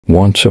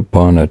Once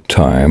upon a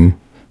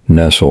time,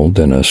 nestled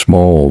in a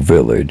small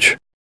village,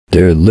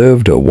 there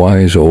lived a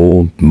wise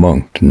old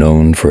monk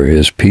known for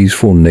his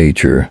peaceful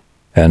nature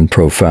and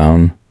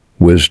profound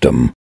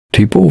wisdom.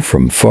 People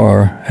from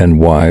far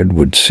and wide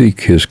would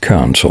seek his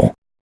counsel,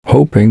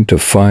 hoping to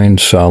find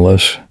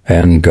solace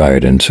and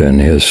guidance in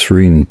his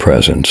serene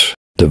presence.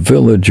 The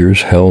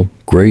villagers held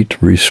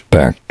great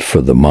respect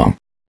for the monk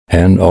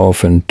and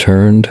often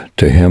turned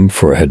to him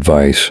for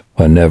advice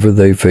whenever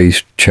they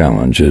faced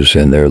challenges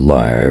in their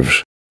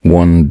lives.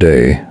 One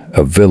day,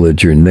 a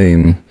villager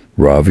named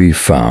Ravi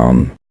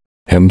found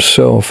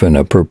himself in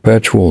a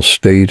perpetual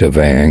state of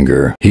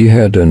anger. He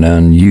had an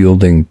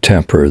unyielding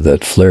temper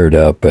that flared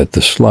up at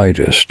the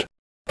slightest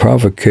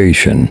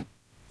provocation,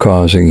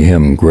 causing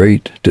him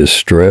great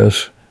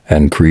distress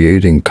and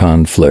creating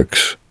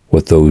conflicts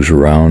with those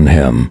around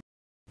him.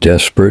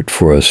 Desperate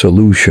for a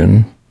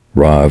solution,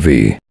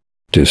 Ravi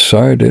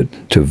decided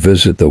to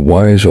visit the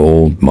wise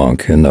old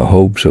monk in the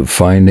hopes of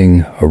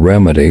finding a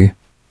remedy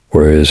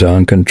for his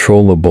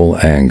uncontrollable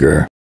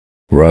anger.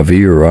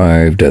 Ravi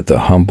arrived at the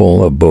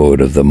humble abode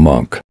of the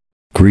monk,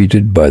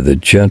 greeted by the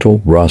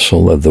gentle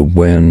rustle of the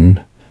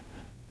wind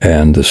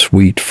and the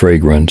sweet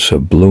fragrance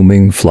of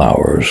blooming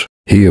flowers.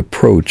 He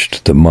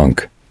approached the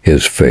monk,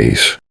 his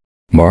face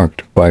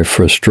marked by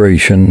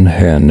frustration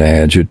and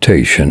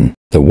agitation.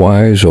 The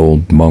wise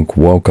old monk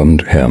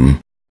welcomed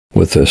him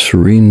with a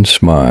serene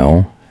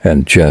smile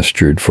and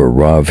gestured for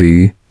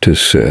Ravi to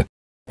sit.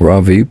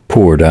 Ravi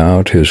poured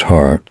out his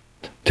heart,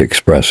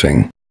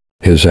 expressing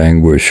his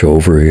anguish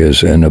over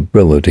his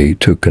inability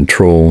to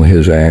control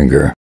his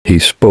anger. He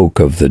spoke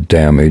of the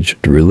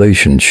damaged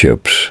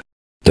relationships,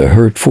 the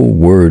hurtful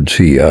words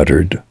he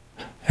uttered,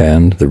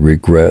 and the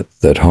regret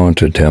that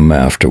haunted him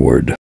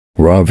afterward.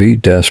 Ravi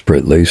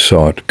desperately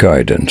sought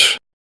guidance,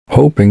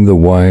 hoping the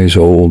wise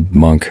old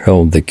monk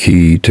held the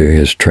key to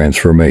his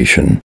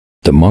transformation.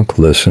 The monk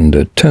listened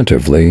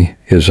attentively,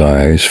 his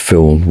eyes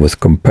filled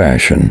with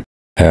compassion.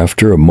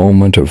 After a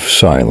moment of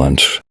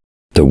silence,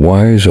 the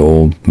wise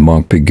old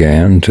monk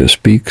began to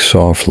speak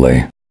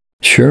softly,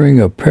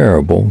 sharing a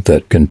parable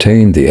that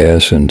contained the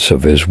essence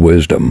of his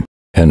wisdom.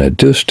 In a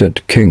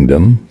distant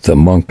kingdom, the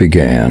monk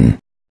began,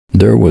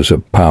 there was a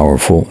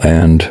powerful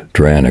and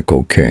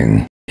tyrannical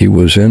king. He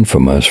was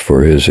infamous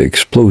for his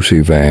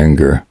explosive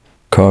anger,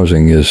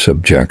 causing his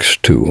subjects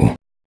to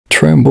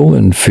tremble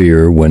in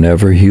fear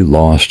whenever he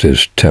lost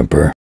his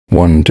temper.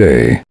 One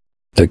day,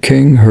 the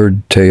king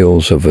heard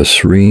tales of a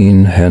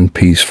serene and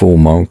peaceful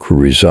monk who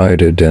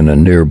resided in a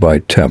nearby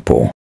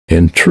temple.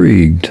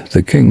 Intrigued,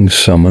 the king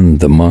summoned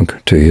the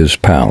monk to his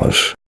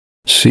palace,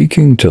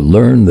 seeking to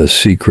learn the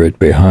secret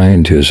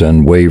behind his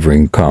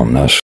unwavering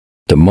calmness.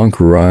 The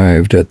monk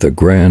arrived at the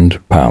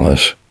grand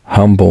palace,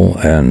 humble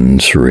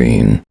and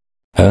serene,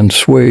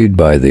 unswayed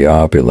by the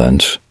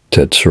opulence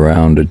that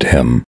surrounded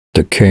him.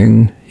 The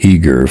king,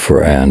 eager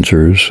for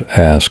answers,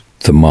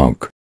 asked the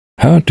monk,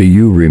 "How do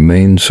you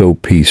remain so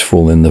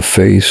peaceful in the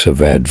face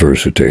of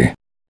adversity?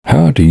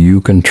 How do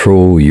you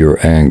control your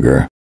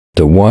anger?"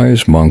 The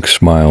wise monk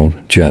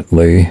smiled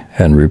gently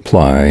and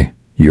replied,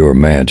 "Your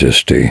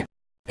Majesty,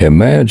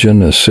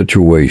 imagine a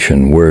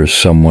situation where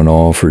someone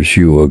offers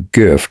you a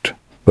gift,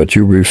 but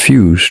you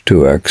refuse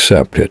to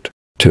accept it.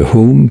 To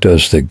whom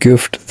does the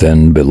gift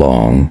then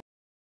belong?"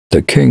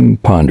 The king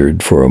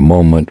pondered for a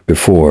moment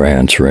before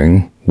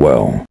answering,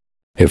 "Well,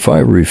 if I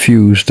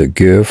refuse the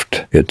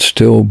gift, it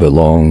still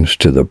belongs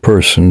to the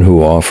person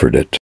who offered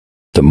it."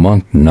 The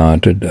monk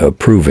nodded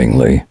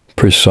approvingly,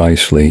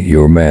 "Precisely,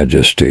 Your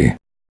Majesty.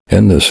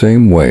 In the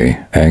same way,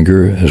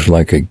 anger is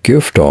like a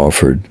gift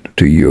offered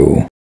to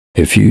you.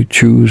 If you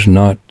choose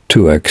not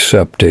to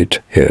accept it,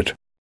 it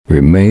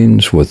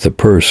remains with the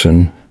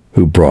person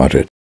who brought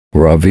it."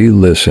 Ravi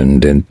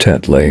listened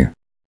intently,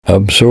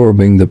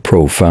 absorbing the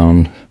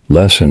profound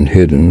lesson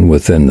hidden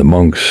within the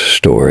monk's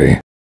story.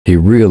 He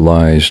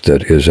realized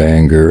that his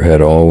anger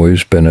had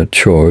always been a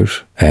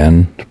choice,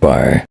 and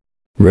by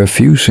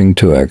refusing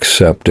to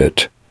accept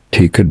it,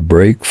 he could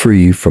break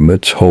free from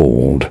its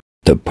hold.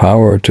 The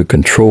power to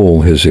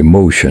control his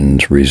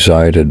emotions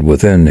resided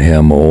within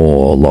him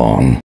all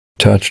along.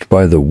 Touched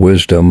by the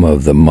wisdom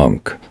of the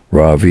monk,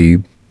 Ravi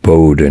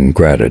bowed in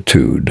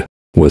gratitude.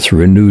 With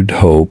renewed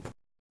hope,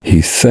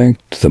 he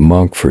thanked the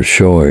monk for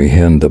showing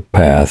him the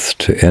path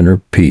to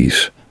inner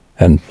peace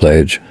and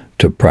pledged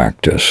to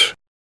practice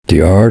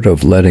the art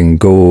of letting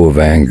go of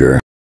anger.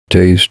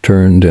 Days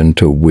turned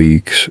into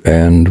weeks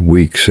and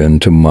weeks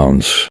into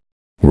months.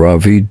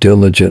 Ravi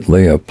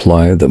diligently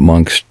applied the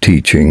monk's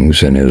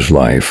teachings in his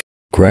life,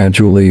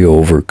 gradually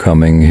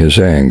overcoming his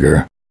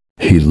anger.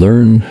 He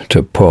learned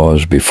to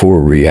pause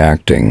before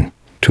reacting,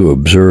 to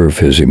observe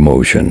his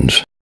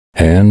emotions,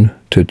 and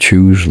to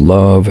choose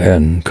love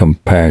and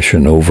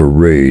compassion over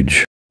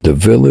rage. The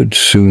village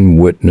soon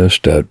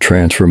witnessed a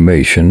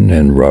transformation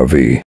in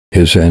Ravi.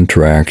 His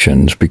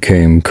interactions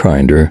became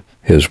kinder,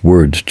 his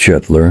words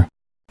gentler,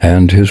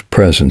 and his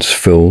presence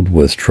filled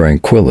with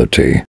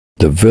tranquility.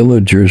 The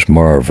villagers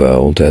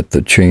marveled at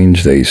the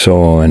change they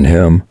saw in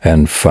him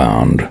and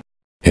found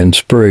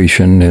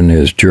inspiration in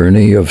his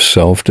journey of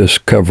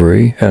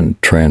self-discovery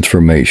and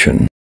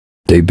transformation.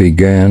 They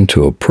began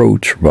to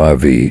approach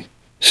Ravi,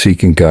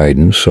 seeking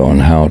guidance on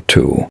how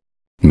to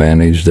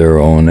manage their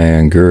own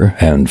anger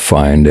and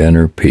find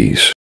inner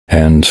peace.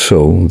 And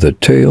so the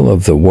tale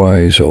of the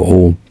wise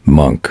old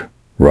monk,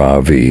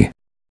 Ravi,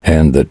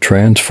 and the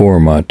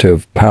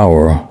transformative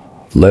power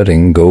of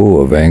letting go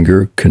of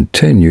anger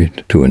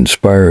continued to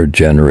inspire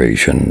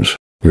generations,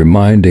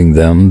 reminding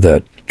them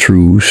that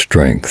true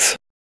strength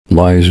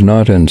lies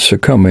not in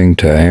succumbing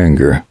to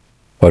anger,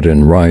 but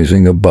in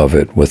rising above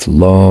it with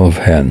love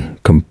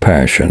and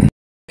compassion.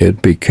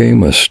 It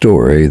became a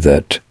story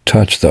that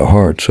touched the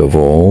hearts of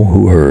all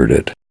who heard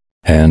it.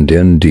 And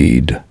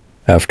indeed,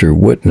 after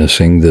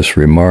witnessing this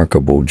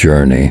remarkable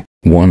journey,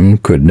 one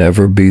could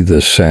never be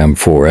the same,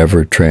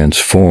 forever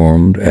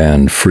transformed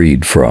and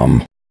freed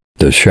from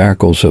the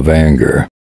shackles of anger.